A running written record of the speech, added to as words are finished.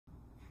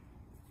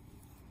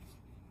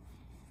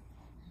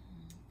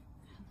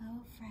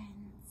Hello,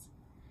 friends.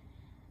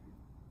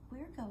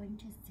 We're going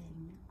to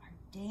sing our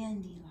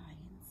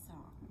Dandelion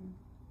song.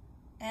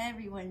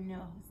 Everyone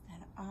knows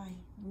that I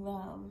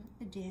love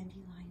the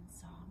Dandelion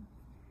song.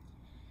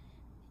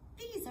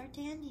 These are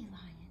dandelions.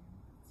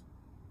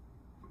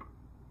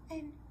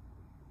 And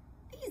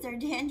these are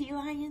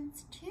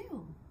dandelions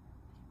too.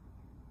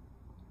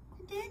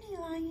 The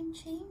dandelion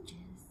changes.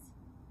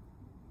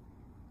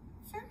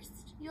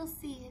 First, you'll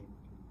see it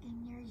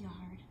in your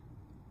yard,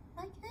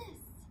 like this.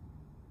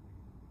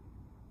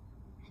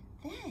 And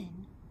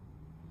then,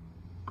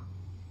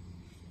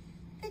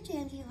 the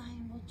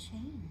dandelion will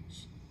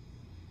change.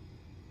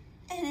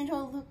 And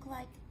it'll look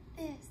like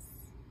this.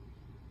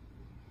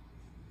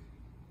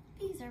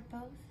 These are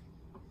both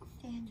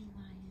dandelions.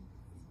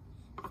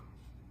 Okay.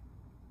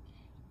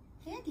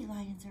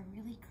 Dandelions are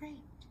really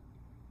great.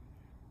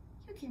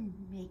 You can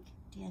make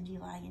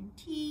dandelion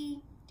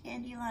tea,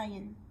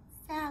 dandelion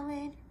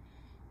salad. You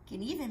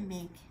can even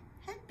make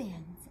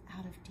headbands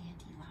out of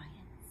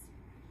dandelions.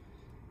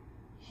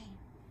 Okay.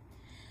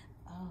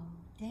 Oh,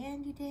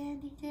 dandy,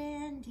 dandy,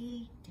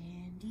 dandy,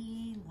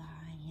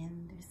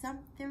 dandelion. There's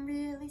something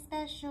really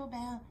special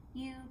about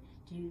you.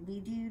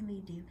 Doodly,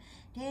 doodly, doo.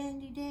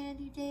 Dandy,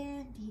 dandy,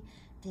 dandy,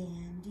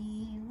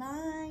 dandelion.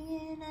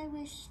 I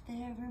wish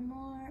there were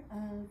more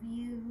of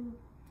you.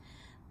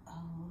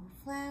 Oh,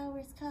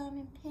 flowers come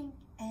in pink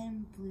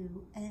and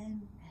blue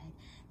and red,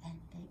 and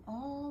they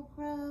all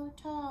grow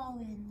tall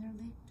in their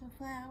little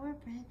flower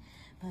bed.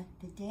 But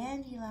the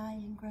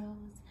dandelion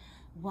grows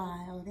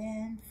wild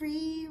and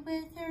free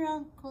with her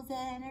uncles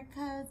and her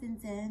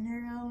cousins and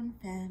her own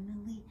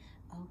family.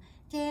 Oh,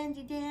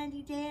 dandy,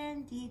 dandy,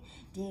 dandy,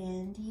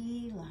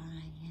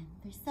 dandelion.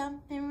 There's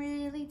something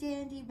really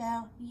dandy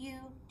about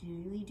you.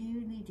 Doodly,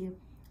 doodly, doo.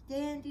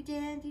 Dandy,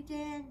 dandy,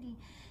 dandy,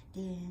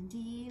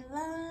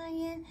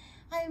 dandelion.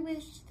 I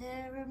wish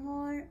there were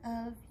more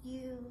of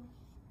you.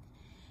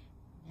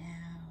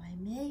 Now I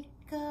make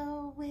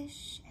a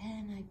wish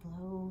and I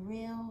blow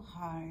real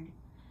hard.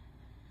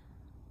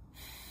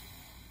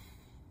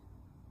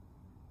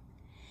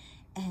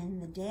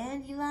 And the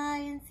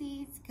dandelion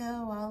seeds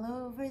go all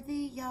over the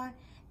yard.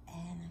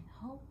 And I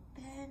hope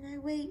and I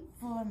wait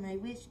for my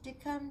wish to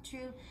come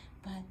true.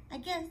 But I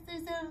guess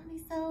there's only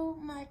so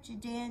much a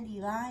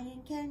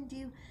dandelion can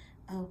do.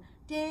 Oh,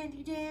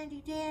 dandy,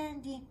 dandy,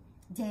 dandy,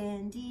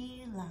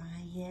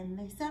 dandelion.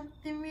 There's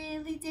something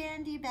really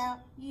dandy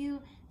about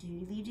you.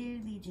 Doodly,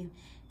 doodly, doo.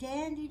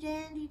 Dandy,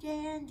 dandy,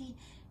 dandy,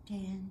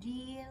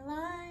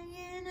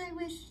 dandelion. I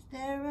wish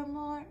there were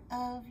more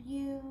of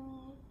you.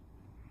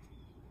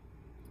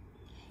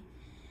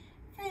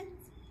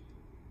 Friends,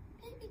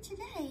 maybe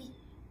today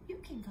you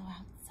can go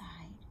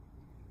outside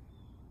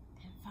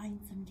and find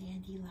some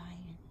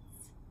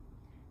dandelions.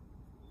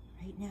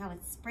 Right now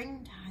it's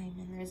springtime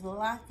and there's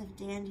lots of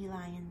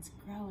dandelions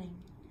growing.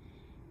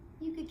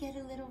 You could get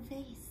a little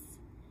vase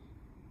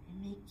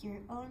and make your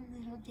own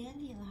little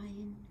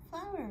dandelion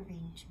flower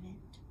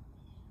arrangement.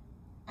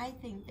 I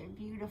think they're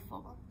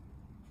beautiful.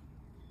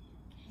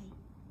 Okay.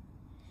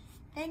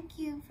 Thank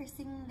you for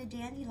singing the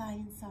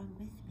dandelion song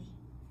with me.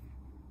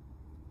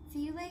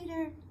 See you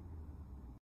later.